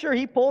 And I'm sure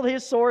he pulled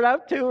his sword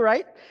out too,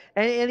 right?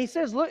 And he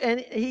says, look, and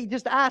he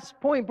just asks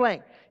point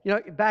blank.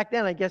 Back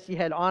then, I guess you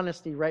had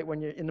honesty, right? When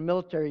you're in the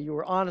military, you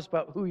were honest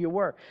about who you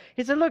were.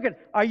 He said, look,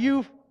 are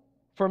you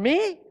for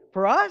me,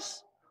 for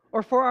us,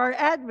 or for our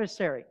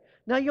adversary?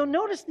 Now, you'll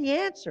notice the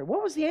answer.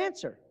 What was the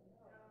answer?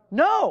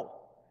 No.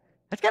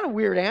 That's kind of a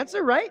weird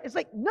answer, right? It's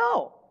like,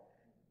 no.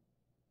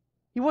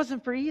 He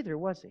wasn't for either,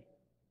 was he?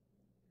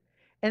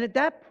 And at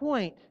that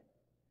point,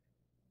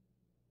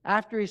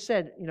 after he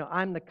said,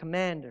 I'm the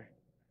commander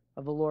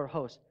of the Lord of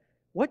hosts,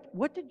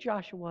 what did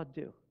Joshua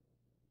do?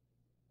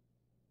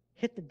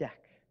 Hit the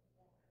deck.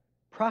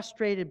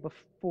 Prostrated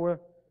before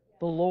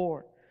the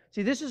Lord.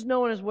 See, this is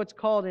known as what's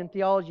called in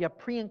theology a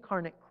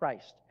pre-incarnate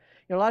Christ.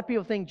 A lot of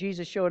people think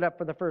Jesus showed up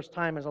for the first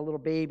time as a little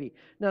baby.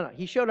 No,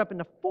 he showed up in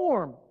the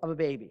form of a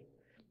baby.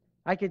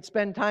 I could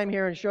spend time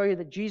here and show you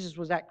that Jesus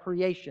was at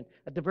creation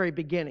at the very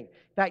beginning.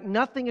 In fact,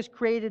 nothing is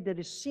created that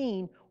is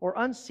seen or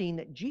unseen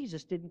that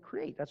Jesus didn't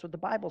create. That's what the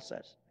Bible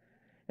says.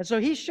 And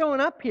so he's showing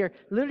up here,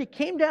 literally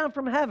came down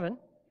from heaven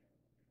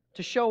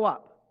to show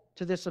up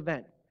to this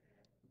event.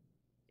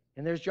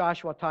 And there's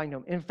Joshua talking to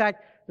him. In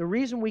fact, the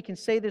reason we can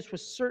say this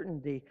with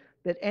certainty,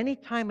 that any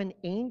time an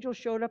angel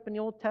showed up in the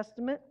Old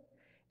Testament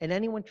and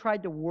anyone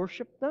tried to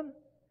worship them,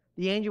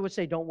 the angel would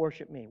say, "Don't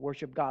worship me,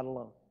 worship God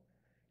alone."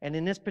 And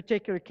in this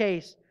particular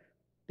case,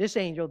 this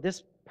angel,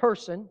 this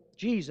person,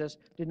 Jesus,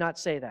 did not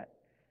say that.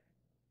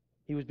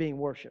 He was being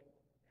worshipped.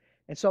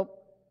 And so,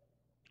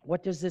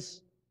 what does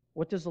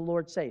the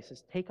Lord say? He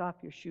says, "Take off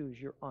your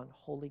shoes, you're on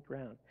holy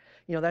ground."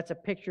 That's a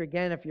picture,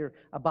 again, if you're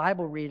a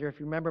Bible reader, if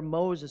you remember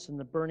Moses in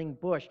the burning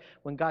bush,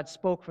 when God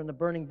spoke from the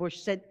burning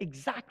bush, said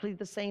exactly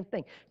the same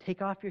thing.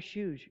 Take off your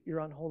shoes, you're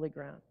on holy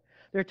ground.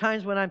 There are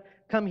times when I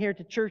come here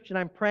to church and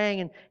I'm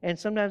praying, and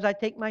sometimes I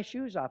take my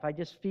shoes off. I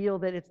just feel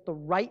that it's the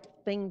right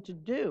thing to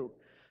do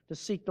to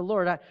seek the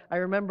Lord. I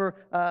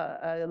remember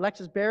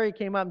Alexis Berry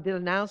came up and did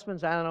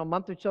announcements, I don't know, a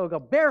month or so ago,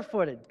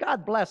 barefooted.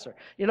 God bless her.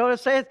 You know what I'm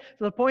saying?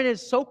 So the point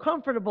is, so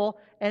comfortable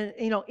and,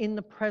 in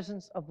the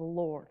presence of the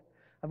Lord.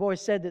 I've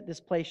always said that this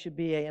place should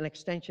be an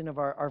extension of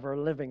our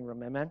living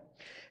room, amen?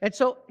 And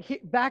so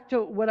back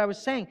to what I was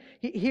saying.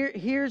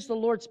 Here's the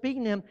Lord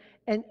speaking to him,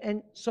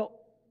 and so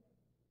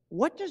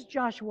what does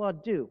Joshua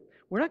do?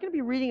 We're not going to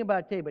be reading about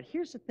it today, but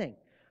here's the thing.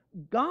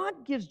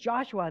 God gives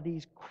Joshua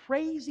these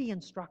crazy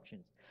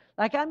instructions.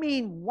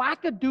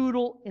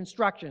 Wackadoodle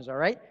instructions, all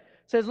right?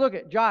 says, look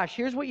at Josh,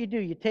 here's what you do.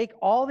 You take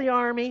all the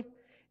army,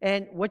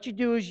 and what you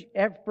do is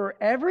for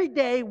every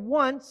day,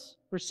 once,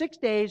 for 6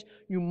 days,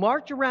 you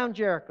march around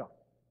Jericho.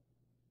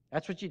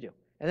 That's what you do.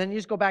 And then you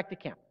just go back to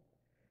camp.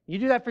 You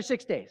do that for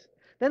 6 days.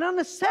 Then on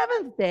the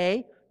 7th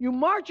day, you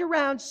march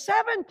around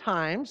 7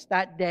 times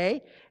that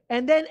day,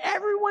 and then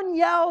everyone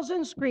yells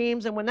and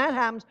screams, and when that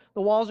happens,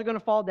 the walls are going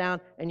to fall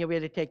down, and you'll be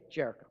able to take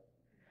Jericho.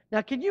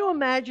 Now, can you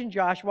imagine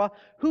Joshua,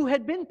 who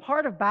had been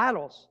part of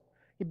battles?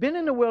 He'd been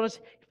in the wilderness,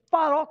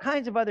 fought all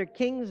kinds of other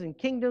kings and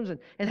kingdoms,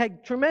 and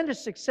had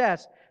tremendous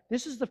success.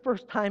 This is the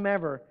first time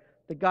ever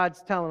that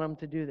God's telling him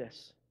to do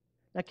this.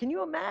 Now, can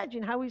you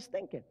imagine how he's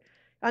thinking?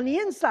 On the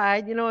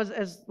inside,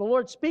 as the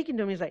Lord's speaking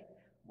to him, he's like,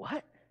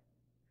 what?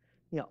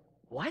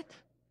 What?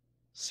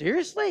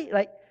 Seriously?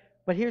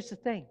 But here's the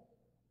thing.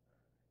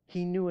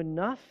 He knew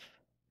enough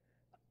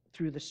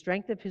through the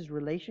strength of his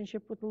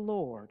relationship with the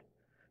Lord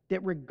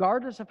that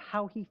regardless of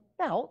how he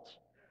felt,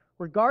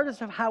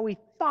 regardless of how he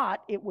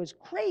thought it was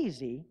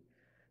crazy,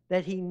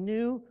 that he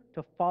knew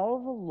to follow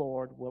the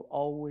Lord will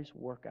always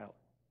work out.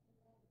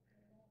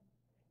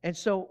 And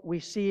so we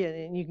see,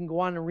 and you can go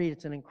on and read,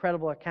 it's an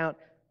incredible account.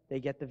 They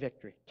get the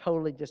victory,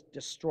 totally just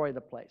destroy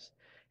the place.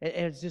 And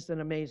it's just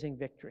an amazing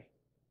victory.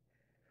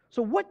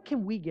 So what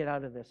can we get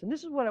out of this? And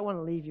this is what I want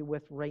to leave you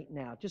with right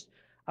now.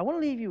 I want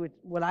to leave you with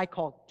what I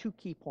call 2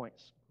 key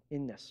points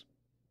in this.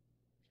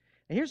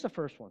 And here's the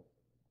first one.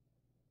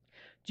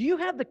 Do you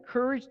have the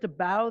courage to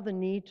bow the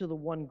knee to the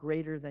one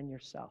greater than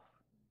yourself?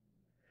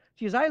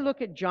 See, as I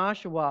look at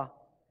Joshua,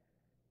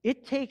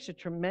 it takes a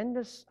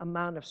tremendous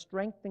amount of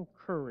strength and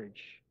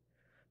courage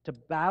to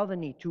bow the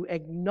knee, to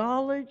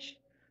acknowledge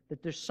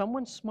that there's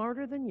someone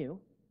smarter than you,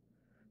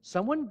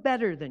 someone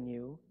better than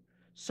you,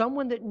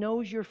 someone that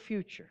knows your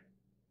future.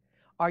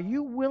 Are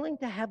you willing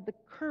to have the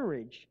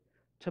courage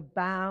to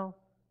bow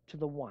to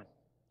the one,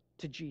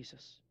 to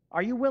Jesus?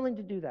 Are you willing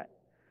to do that?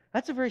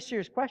 That's a very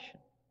serious question.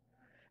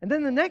 And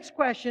then the next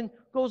question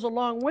goes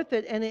along with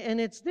it, and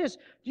it's this.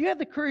 Do you have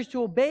the courage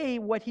to obey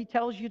what he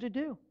tells you to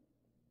do?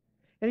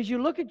 And as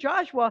you look at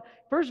Joshua,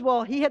 first of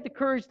all, he had the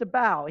courage to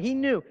bow. He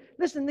knew.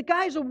 Listen, the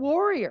guy's a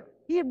warrior.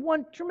 He had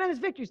won tremendous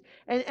victories.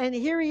 And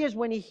here he is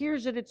when he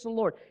hears that it's the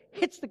Lord.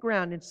 Hits the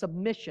ground in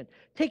submission.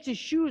 Takes his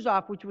shoes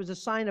off, which was a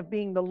sign of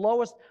being the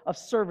lowest of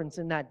servants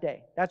in that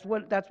day. That's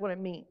what it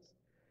means.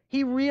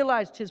 He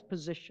realized his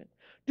position.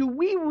 Do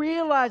we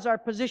realize our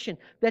position?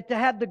 That to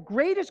have the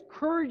greatest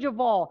courage of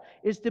all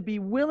is to be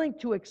willing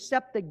to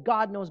accept that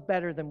God knows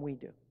better than we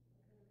do.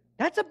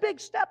 That's a big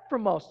step for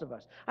most of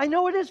us. I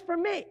know it is for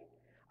me.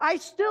 I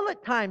still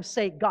at times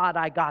say, God,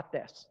 I got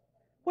this.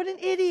 What an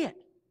idiot.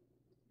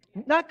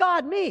 Not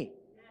God, me.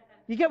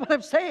 You get what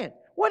I'm saying?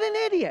 What an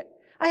idiot.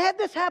 I had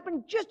this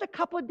happen just a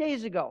couple of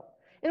days ago.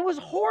 And it was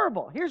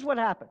horrible. Here's what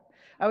happened.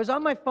 I was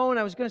on my phone.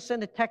 I was going to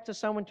send a text to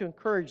someone to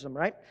encourage them,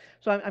 right?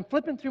 So I'm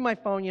flipping through my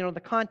phone, the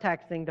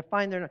contact thing to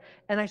find their name.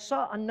 And I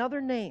saw another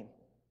name.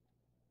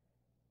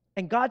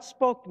 And God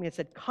spoke to me and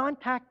said,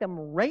 contact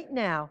them right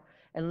now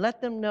and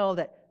let them know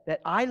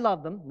that I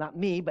love them, not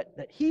me, but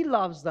that He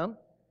loves them,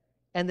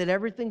 and that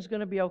everything's going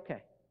to be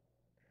okay.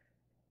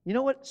 You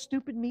know what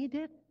stupid me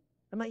did?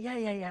 I'm like,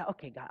 yeah,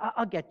 okay, God,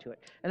 I'll get to it.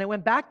 And I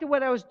went back to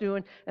what I was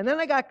doing, and then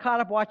I got caught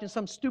up watching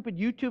some stupid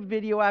YouTube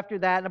video after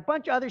that, and a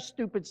bunch of other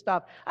stupid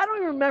stuff. I don't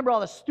even remember all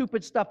the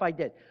stupid stuff I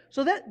did.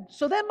 So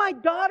then my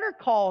daughter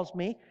calls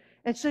me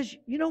and says,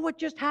 you know what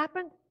just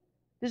happened?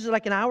 This is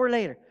like an hour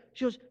later.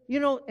 She goes,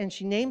 and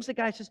she names the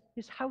guy, says,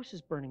 his house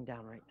is burning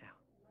down right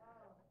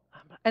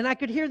now. And I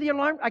could hear the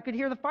alarm, I could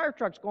hear the fire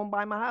trucks going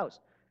by my house.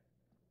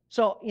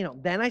 So,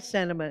 then I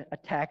sent him a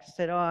text,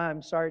 said, oh,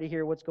 I'm sorry to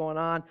hear what's going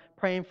on,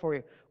 praying for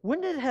you.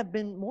 Wouldn't it have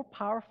been more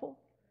powerful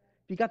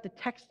if you got the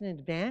text in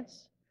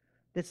advance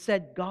that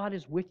said God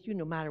is with you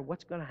no matter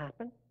what's going to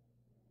happen?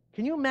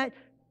 Can you imagine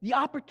the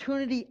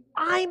opportunity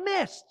I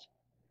missed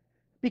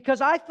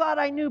because I thought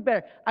I knew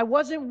better? I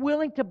wasn't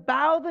willing to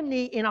bow the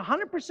knee in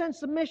 100%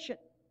 submission.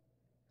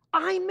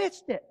 I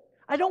missed it.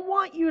 I don't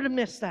want you to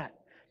miss that.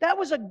 That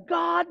was a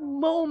God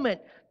moment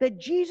that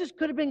Jesus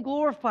could have been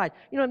glorified.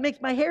 It makes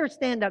my hair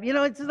stand up.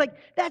 It's just like,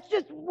 that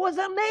just was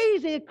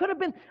amazing. It could have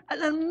been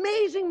an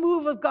amazing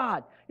move of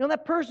God.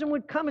 That person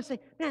would come and say,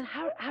 man,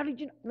 how did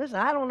you, listen,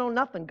 I don't know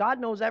nothing. God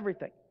knows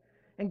everything.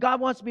 And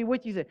God wants to be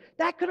with you there.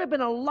 That could have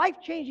been a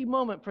life-changing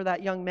moment for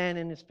that young man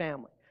and his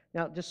family.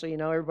 Now, just so you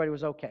know, everybody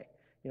was okay.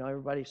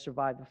 Everybody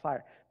survived the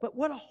fire. But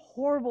what a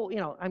horrible,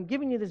 I'm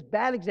giving you this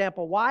bad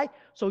example. Why?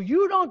 So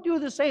you don't do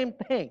the same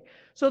thing.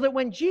 So that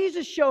when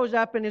Jesus shows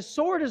up and his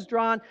sword is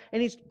drawn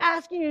and he's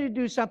asking you to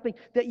do something,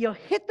 that you'll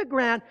hit the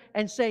ground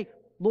and say,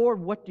 Lord,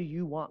 what do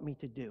you want me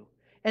to do?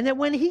 And that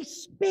when he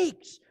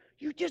speaks,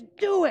 you just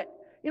do it.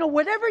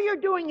 Whatever you're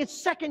doing is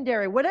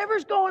secondary.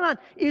 Whatever's going on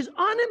is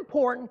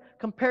unimportant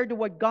compared to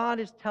what God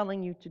is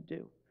telling you to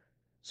do.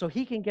 So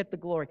he can get the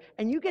glory.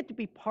 And you get to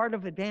be part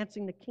of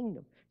advancing the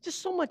kingdom. It's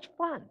just so much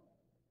fun.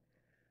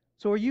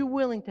 So are you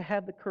willing to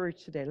have the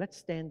courage today? Let's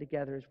stand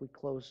together as we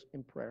close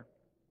in prayer.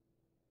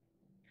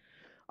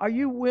 Are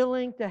you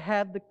willing to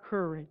have the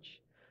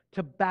courage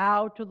to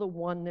bow to the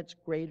one that's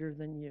greater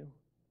than you?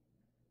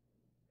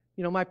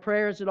 You know, my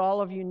prayer is that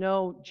all of you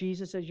know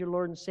Jesus as your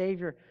Lord and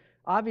Savior.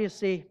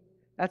 Obviously,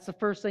 that's the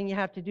first thing you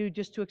have to do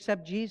just to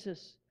accept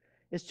Jesus,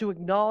 is to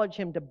acknowledge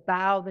Him, to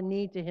bow the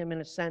knee to Him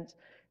in a sense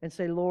and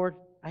say, Lord,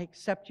 I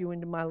accept you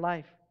into my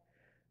life.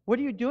 What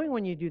are you doing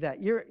when you do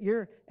that?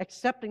 You're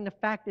accepting the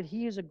fact that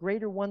He is a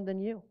greater one than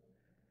you.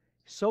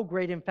 So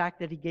great, in fact,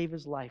 that He gave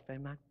His life,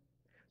 amen,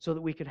 so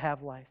that we could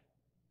have life.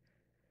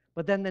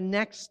 But then the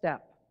next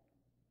step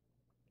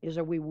is,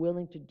 are we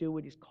willing to do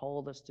what He's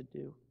called us to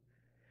do?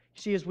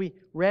 You see, as we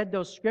read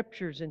those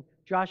scriptures in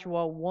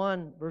Joshua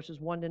 1, verses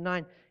 1 to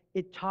 9,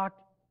 it talked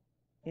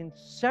in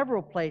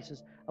several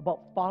places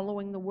about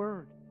following the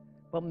Word,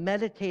 about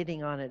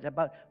meditating on it,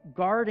 about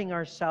guarding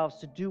ourselves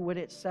to do what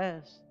it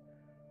says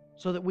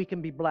so that we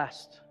can be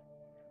blessed,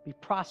 be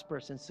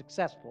prosperous and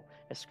successful,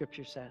 as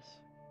Scripture says.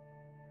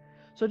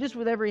 So just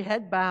with every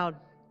head bowed,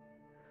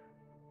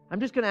 I'm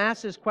just going to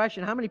ask this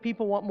question. How many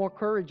people want more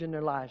courage in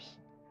their lives?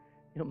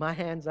 You know, my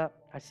hand's up.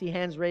 I see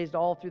hands raised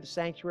all through the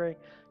sanctuary.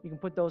 You can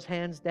put those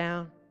hands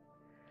down.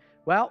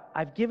 Well,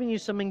 I've given you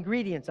some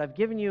ingredients. I've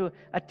given you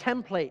a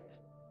template.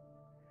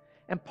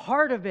 And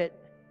part of it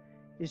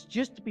is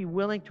just to be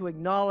willing to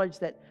acknowledge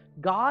that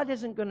God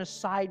isn't going to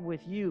side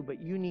with you,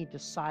 but you need to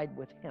side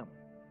with Him.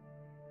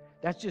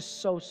 That's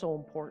just so, so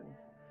important.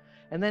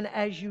 And then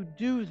as you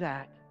do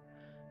that,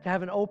 to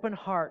have an open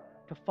heart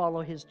to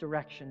follow His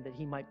direction that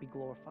He might be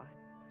glorified.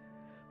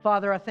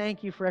 Father, I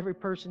thank you for every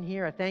person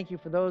here. I thank you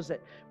for those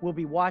that will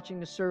be watching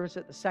the service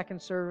at the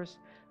second service.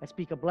 I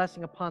speak a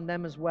blessing upon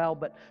them as well.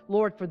 But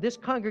Lord, for this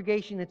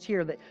congregation that's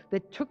here,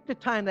 that took the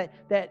time,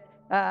 that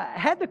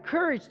had the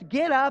courage to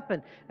get up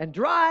and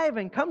drive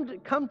and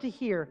come to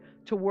here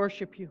to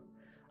worship you,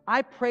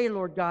 I pray,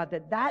 Lord God,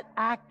 that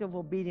act of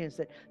obedience,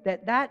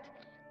 that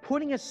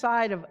putting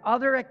aside of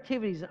other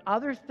activities and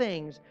other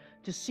things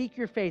to seek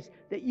your face,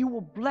 that you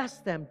will bless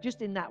them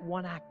just in that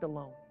one act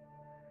alone.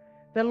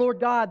 That, Lord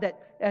God, that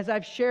as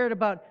I've shared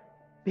about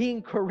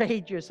being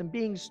courageous and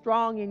being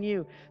strong in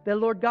you, that,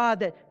 Lord God,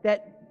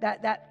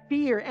 that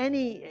fear,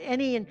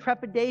 any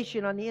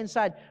intrepidation on the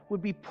inside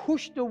would be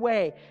pushed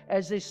away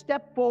as they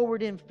step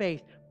forward in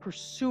faith,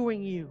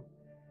 pursuing you,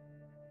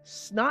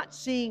 not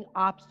seeing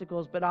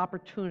obstacles but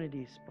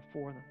opportunities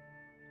before them.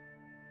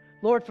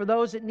 Lord, for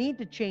those that need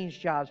to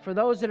change jobs, for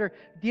those that are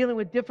dealing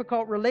with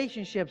difficult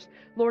relationships,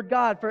 Lord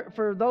God,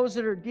 for those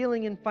that are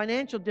dealing in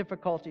financial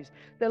difficulties,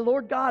 that,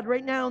 Lord God,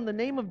 right now in the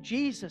name of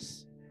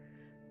Jesus,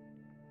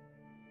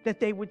 that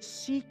they would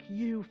seek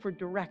you for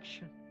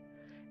direction.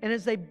 And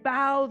as they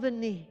bow the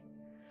knee,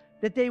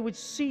 that they would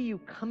see you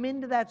come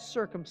into that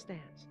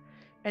circumstance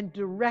and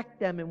direct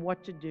them in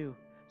what to do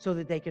so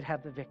that they could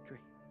have the victory.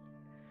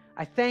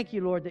 I thank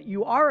you, Lord, that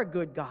you are a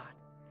good God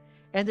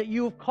and that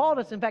you have called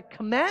us, in fact,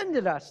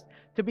 commanded us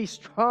to be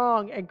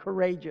strong and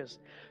courageous.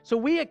 So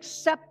we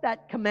accept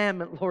that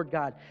commandment, Lord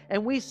God,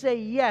 and we say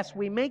yes,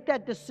 we make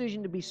that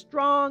decision to be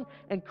strong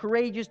and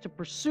courageous to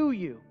pursue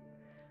you.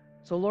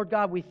 So, Lord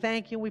God, we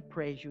thank you and we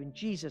praise you in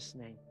Jesus'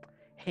 name.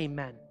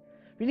 Amen.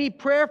 If you need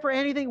prayer for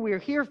anything, we are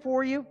here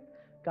for you.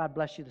 God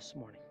bless you this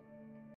morning.